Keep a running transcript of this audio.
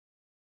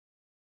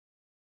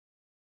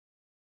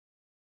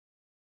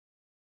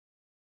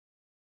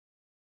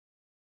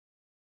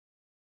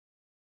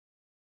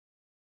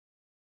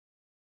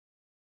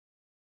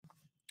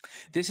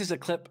This is a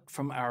clip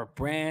from our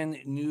brand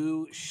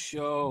new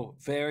show.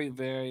 Very,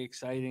 very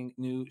exciting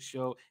new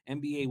show.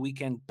 NBA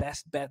Weekend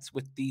Best Bets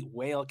with the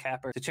Whale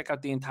Capper. To check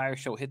out the entire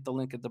show, hit the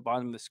link at the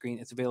bottom of the screen.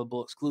 It's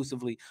available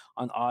exclusively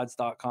on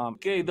odds.com.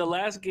 Okay, the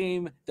last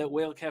game that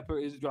Whale Capper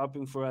is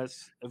dropping for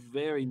us, a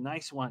very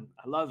nice one.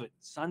 I love it.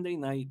 Sunday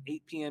night,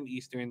 8 p.m.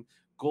 Eastern.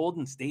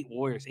 Golden State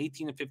Warriors,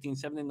 18-15,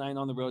 7-9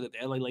 on the road at the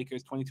LA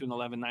Lakers,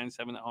 22-11,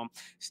 9-7 at home.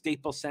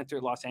 Staples Center,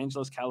 Los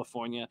Angeles,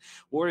 California.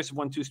 Warriors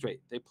won 2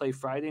 straight. They play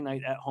Friday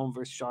night at home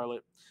versus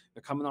Charlotte.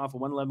 They're coming off a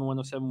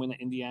 111-107 win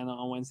at Indiana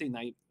on Wednesday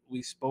night.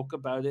 We spoke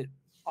about it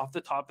off the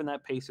top in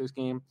that Pacers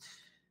game.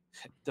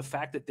 The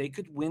fact that they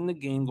could win the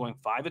game going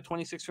 5 of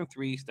 26 from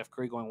 3, Steph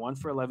Curry going 1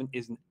 for 11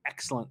 is an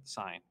excellent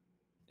sign.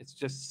 It's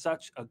just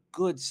such a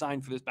good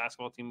sign for this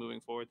basketball team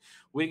moving forward.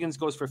 Wiggins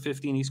goes for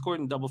 15. He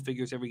scored in double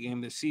figures every game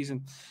this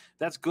season.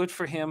 That's good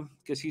for him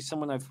because he's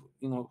someone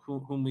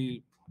whom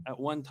we at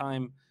one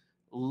time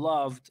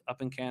loved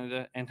up in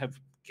Canada and have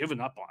given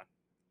up on.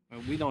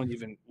 I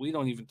mean, we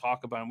don't even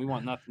talk about him. We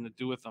want nothing to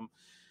do with him.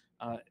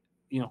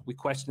 We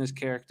question his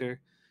character,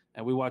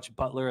 and we watch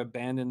Butler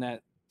abandon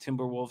that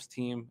Timberwolves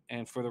team,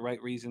 and for the right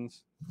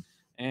reasons.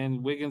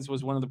 And Wiggins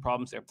was one of the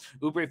problems there.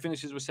 Oubre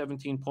finishes with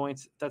 17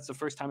 points. That's the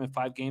first time in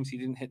 5 games he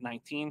didn't hit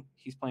 19.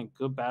 He's playing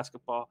good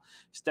basketball.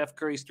 Steph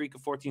Curry's streak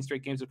of 14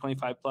 straight games of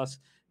 25-plus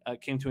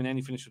came to an end.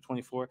 He finished with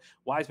 24.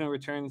 Wiseman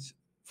returns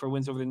for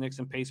wins over the Knicks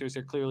and Pacers.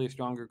 They're clearly a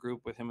stronger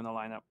group with him in the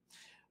lineup.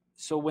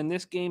 So when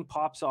this game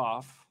pops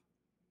off,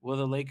 will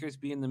the Lakers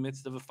be in the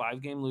midst of a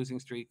 5-game losing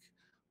streak,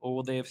 or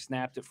will they have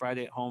snapped it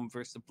Friday at home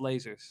versus the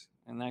Blazers?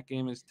 And that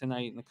game is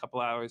tonight in a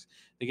couple hours.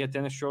 They get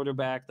Dennis Schroeder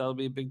back. That'll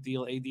be a big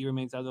deal. AD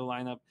remains out of the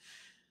lineup.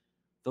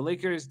 The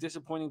Lakers'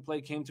 disappointing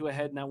play came to a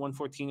head in that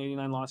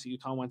 114-89 loss at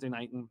Utah Wednesday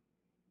night. And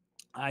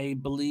I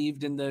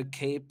believed in the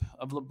cape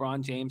of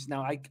LeBron James.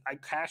 Now, I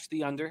cashed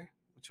the under,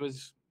 which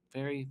was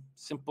very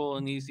simple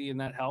and easy,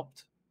 and that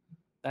helped.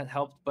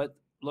 But,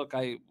 look,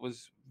 I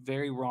was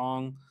very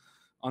wrong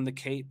on the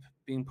cape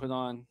being put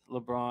on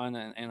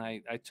LeBron, and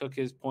I took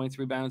his points,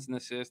 rebounds, and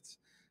assists,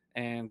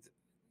 and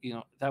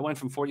that went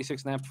from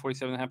 46.5 to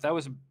 47.5. That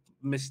was a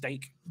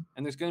mistake,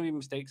 and there's going to be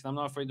mistakes, and I'm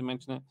not afraid to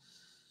mention it.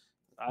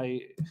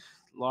 I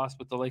lost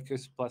with the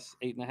Lakers plus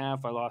 8.5.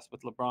 I lost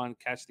with LeBron,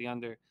 catch the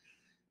under,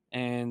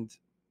 and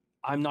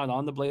I'm not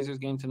on the Blazers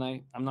game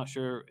tonight. I'm not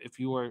sure if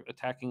you are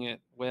attacking it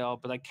well,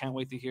 but I can't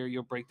wait to hear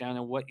your breakdown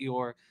and what you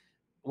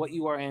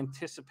are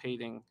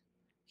anticipating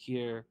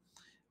here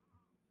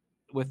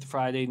with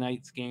Friday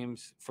night's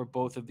games for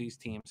both of these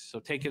teams. So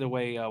take it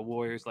away,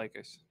 Warriors,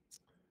 Lakers.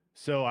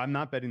 So I'm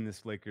not betting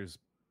this Lakers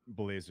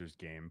Blazers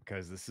game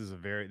because this is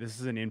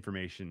an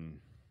information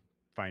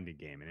finding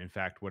game. And in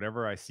fact,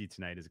 whatever I see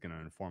tonight is going to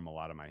inform a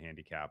lot of my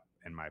handicap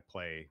and my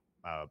play,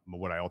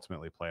 what I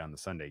ultimately play on the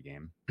Sunday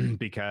game.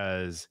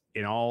 Because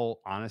in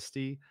all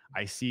honesty,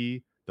 I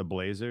see the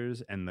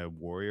Blazers and the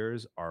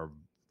Warriors are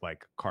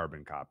like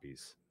carbon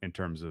copies in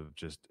terms of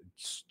just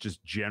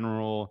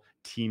general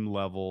team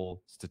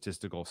level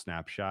statistical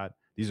snapshot.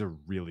 These are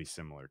really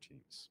similar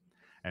teams.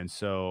 And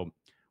so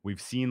we've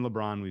seen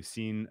LeBron, we've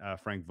seen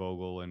Frank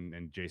Vogel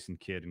and Jason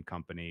Kidd and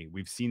company.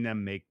 We've seen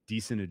them make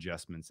decent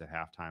adjustments at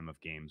halftime of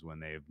games when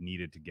they have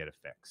needed to get a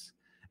fix.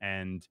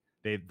 And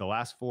the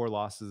last 4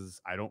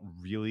 losses, I don't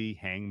really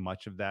hang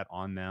much of that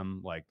on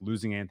them. Like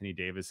losing Anthony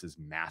Davis is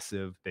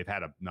massive. They've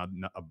had a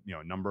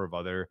number of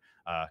other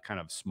kind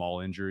of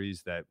small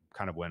injuries that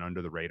kind of went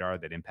under the radar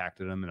that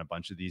impacted them in a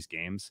bunch of these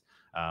games.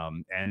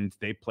 And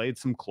they played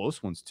some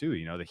close ones too.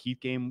 The Heat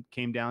game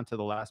came down to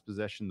the last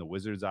possession. The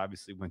Wizards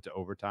obviously went to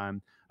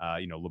overtime.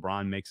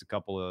 LeBron makes a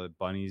couple of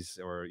bunnies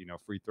or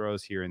free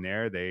throws here and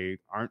there. They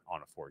aren't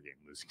on a 4-game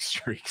losing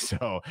streak.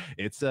 So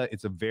it's a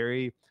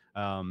very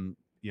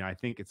I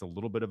think it's a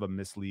little bit of a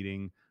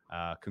misleading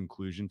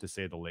conclusion to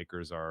say the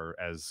Lakers are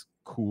as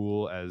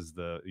cool as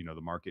the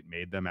market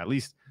made them. At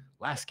least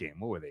last game,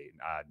 what were they?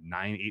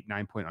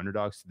 9-point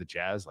underdogs to the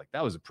Jazz. Like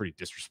that was a pretty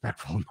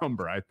disrespectful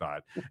number, I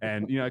thought.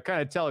 And it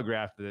kind of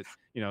telegraphed that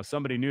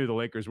somebody knew the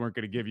Lakers weren't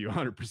going to give you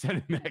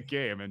 100% in that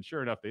game, and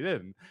sure enough, they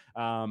didn't.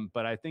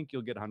 But I think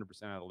you'll get 100%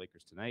 out of the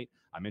Lakers tonight.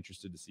 I'm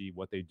interested to see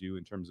what they do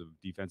in terms of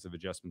defensive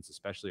adjustments,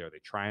 especially. Are they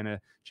trying to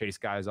chase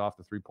guys off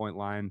the 3-point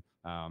line?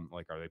 Are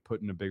they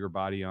putting a bigger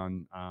body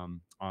on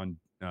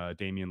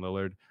Damian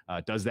Lillard?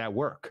 Does that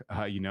work?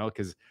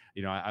 Because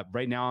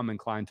right now I'm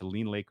inclined to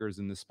lean Lakers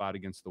in this spot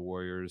against the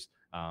Warriors.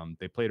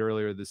 They played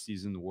earlier this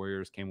season. The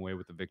Warriors came away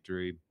with the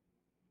victory.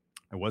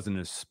 It wasn't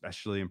an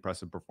especially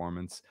impressive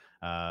performance,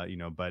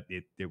 but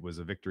it was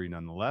a victory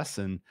nonetheless.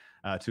 And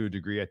to a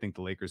degree, I think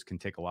the Lakers can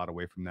take a lot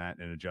away from that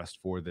and adjust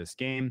for this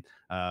game.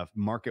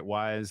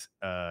 Market-wise,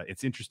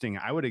 it's interesting.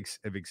 I would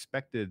have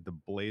expected the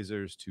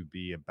Blazers to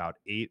be about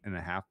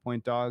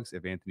 8.5-point dogs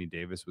if Anthony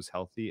Davis was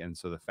healthy. And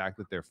so the fact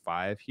that they're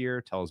 5 here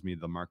tells me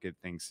the market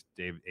thinks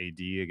AD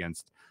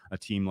against a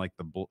team like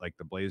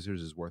the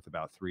Blazers is worth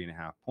about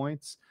 3.5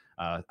 points.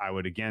 I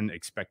would again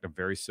expect a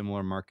very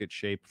similar market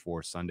shape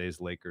for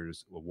Sunday's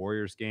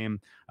Lakers-Warriors game,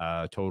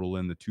 total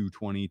in the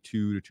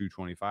 222 to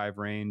 225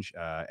 range,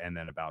 and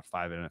then about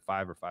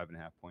 5.5 or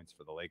 5.5 points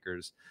for the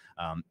Lakers.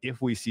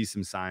 If we see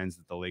some signs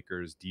that the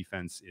Lakers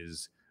defense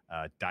is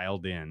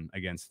dialed in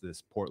against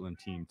this Portland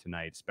team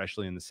tonight,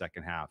 especially in the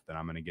second half, then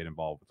I'm going to get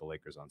involved with the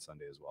Lakers on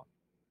Sunday as well.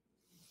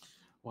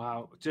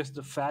 Wow, just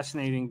a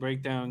fascinating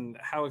breakdown.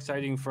 How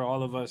exciting for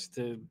all of us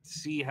to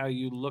see how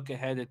you look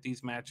ahead at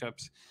these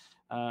matchups.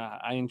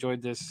 I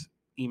enjoyed this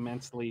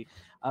immensely.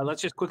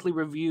 Let's just quickly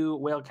review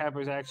Whale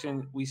Cappers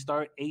action. We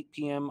start 8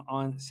 p.m.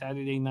 on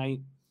Saturday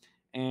night,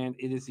 and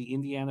it is the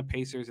Indiana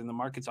Pacers, and the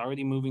market's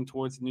already moving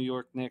towards the New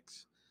York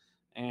Knicks.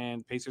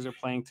 And Pacers are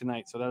playing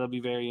tonight, so that'll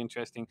be very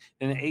interesting.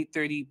 Then at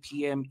 8:30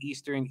 p.m.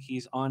 Eastern,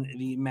 he's on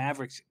the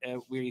Mavericks.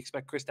 We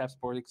expect Kristaps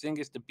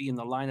Porzingis to be in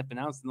the lineup,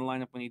 announced in the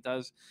lineup when he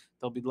does.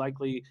 There'll be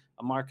likely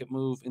a market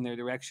move in their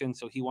direction,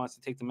 so he wants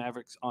to take the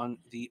Mavericks on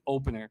the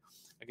opener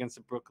against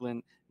the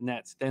Brooklyn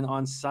Nets. Then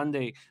on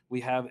Sunday,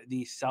 we have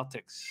the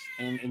Celtics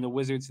and the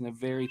Wizards in a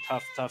very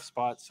tough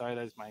spot. Sorry,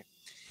 that's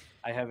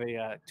I have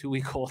a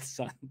 2-week-old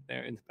son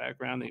there in the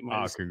background.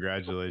 Oh,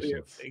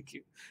 congratulations. Thank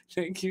you.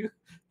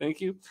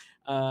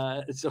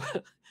 So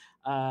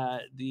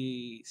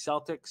the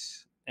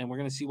Celtics, and we're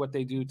going to see what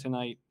they do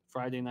tonight,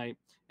 Friday night,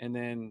 and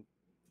then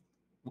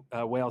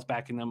Wales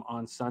backing them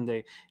on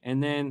Sunday.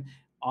 And then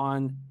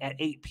at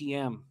 8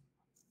 p.m.,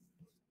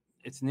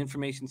 it's an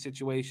information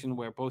situation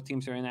where both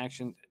teams are in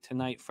action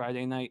tonight,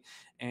 Friday night.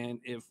 And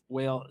if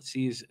Wales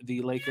sees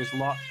the Lakers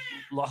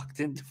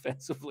locked in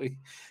defensively,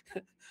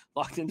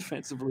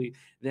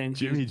 then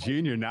Jimmy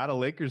Jr., not a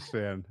Lakers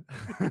fan.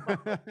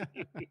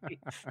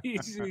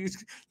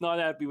 he's not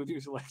happy with your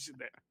selection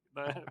there.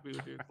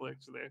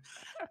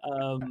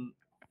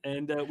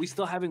 And we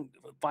still haven't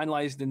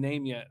finalized the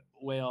name yet,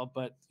 Whale,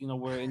 but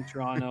we're in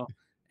Toronto,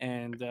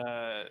 and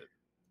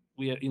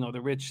we,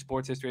 the rich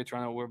sports history of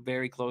Toronto, we're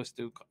very close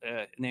to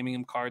naming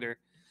him Carter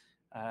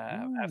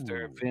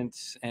after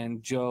Vince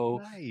and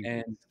Joe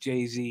and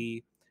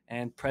Jay-Z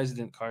and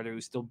President Carter,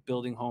 who's still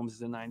building homes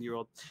as a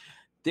 9-year-old.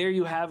 There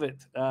you have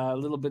it. A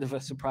little bit of a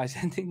surprise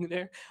ending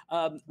there.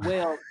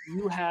 Whale,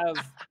 you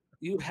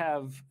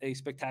have a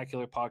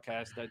spectacular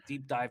podcast, a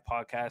deep dive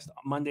podcast,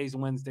 Mondays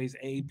and Wednesdays,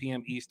 8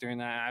 p.m.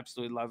 Eastern. I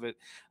absolutely love it.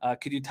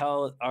 Could you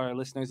tell our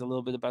listeners a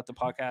little bit about the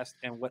podcast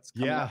and what's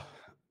coming up?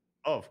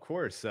 Oh, of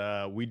course.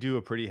 We do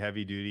a pretty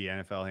heavy duty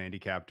NFL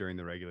handicap during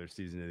the regular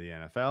season of the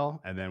NFL.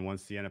 And then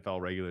once the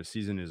NFL regular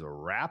season is a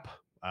wrap,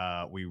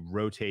 we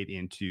rotate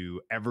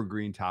into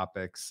evergreen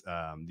topics.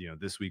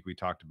 This week we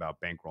talked about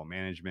bankroll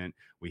management.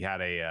 We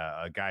had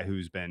a guy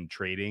who's been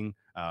trading,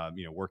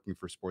 working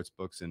for sports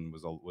books and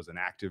was an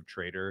active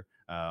trader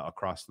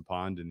across the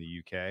pond in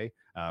the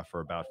UK for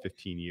about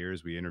 15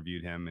 years. We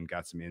interviewed him and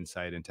got some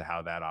insight into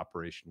how that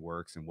operation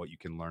works and what you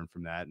can learn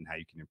from that and how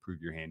you can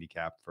improve your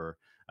handicap for,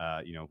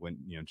 when,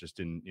 just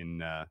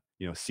in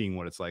seeing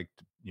what it's like,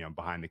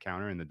 behind the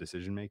counter and the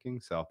decision making.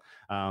 So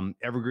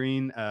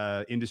evergreen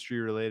industry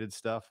related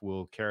stuff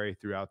will carry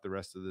throughout the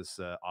rest of this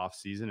off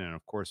season. And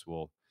of course,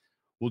 we'll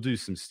do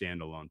some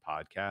standalone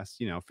podcasts,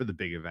 for the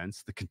big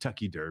events, the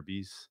Kentucky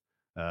Derbies,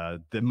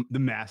 the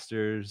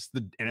Masters,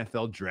 the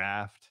NFL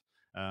draft.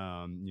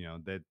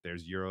 That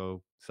there's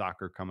Euro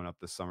soccer coming up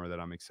this summer that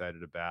I'm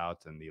excited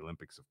about, and the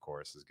Olympics, of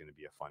course, is going to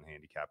be a fun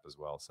handicap as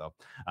well. So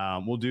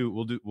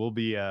we'll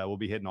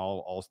be hitting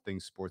all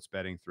things sports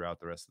betting throughout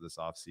the rest of this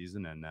off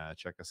season, and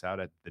check us out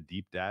at the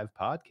Deep Dive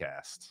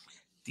Podcast.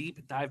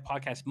 Deep Dive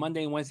Podcast,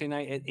 Monday and Wednesday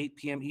night at 8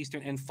 p.m.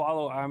 Eastern, and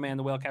follow our man,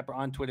 the Whale Capper,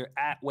 on Twitter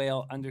at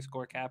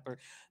 @Whale_Capper.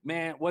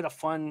 Man, what a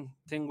fun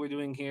thing we're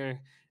doing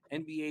here.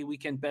 NBA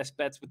weekend best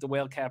bets with the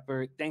Whale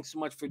Capper. Thanks so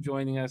much for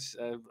joining us.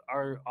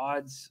 Our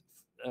odds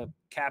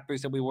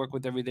cappers that we work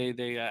with every day,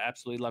 they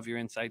absolutely love your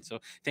insights. So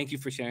thank you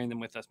for sharing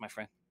them with us, my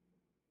friend.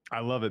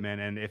 I love it, man.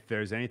 And if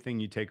there's anything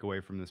you take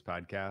away from this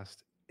podcast,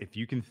 if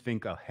you can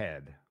think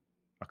ahead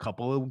a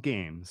couple of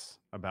games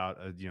about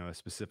a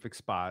specific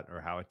spot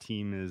or how a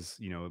team is,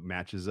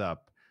 matches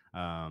up,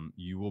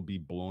 you will be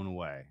blown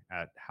away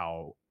at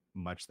how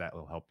much that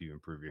will help you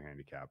improve your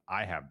handicap.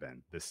 I have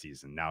been this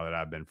season, now that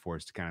I've been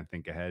forced to kind of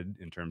think ahead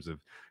in terms of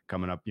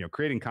coming up,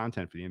 creating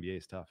content for the NBA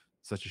is tough.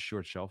 Such a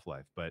short shelf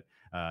life. But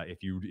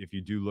if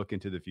you do look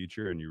into the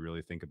future and you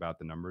really think about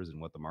the numbers and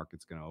what the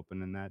market's going to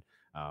open in that,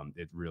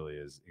 it really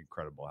is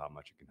incredible how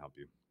much it can help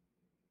you.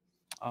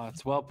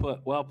 It's well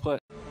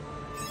put.